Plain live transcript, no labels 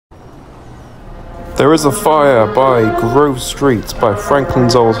There is a fire by Grove Street, by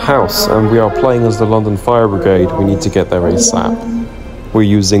Franklin's old house, and we are playing as the London Fire Brigade. We need to get there ASAP. We're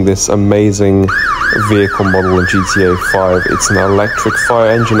using this amazing vehicle model in GTA 5. It's an electric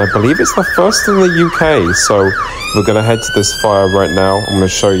fire engine. I believe it's the first in the UK, so we're going to head to this fire right now. I'm going to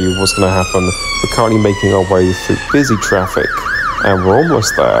show you what's going to happen. We're currently making our way through busy traffic, and we're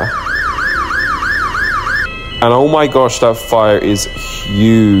almost there. And oh my gosh, that fire is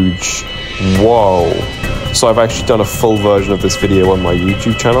huge. Whoa. So I've actually done a full version of this video on my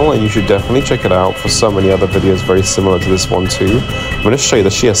YouTube channel, and you should definitely check it out for so many other videos very similar to this one too. I'm going to show you the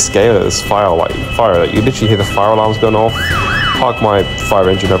sheer scale of this fire. You literally hear the fire alarms going off. Park my fire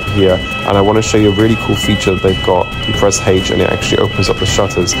engine over here, and I want to show you a really cool feature that they've got. You press H and it actually opens up the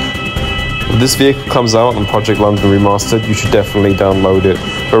shutters. When this vehicle comes out on Project London Remastered, you should definitely download it.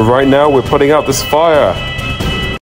 But right now we're putting out this fire.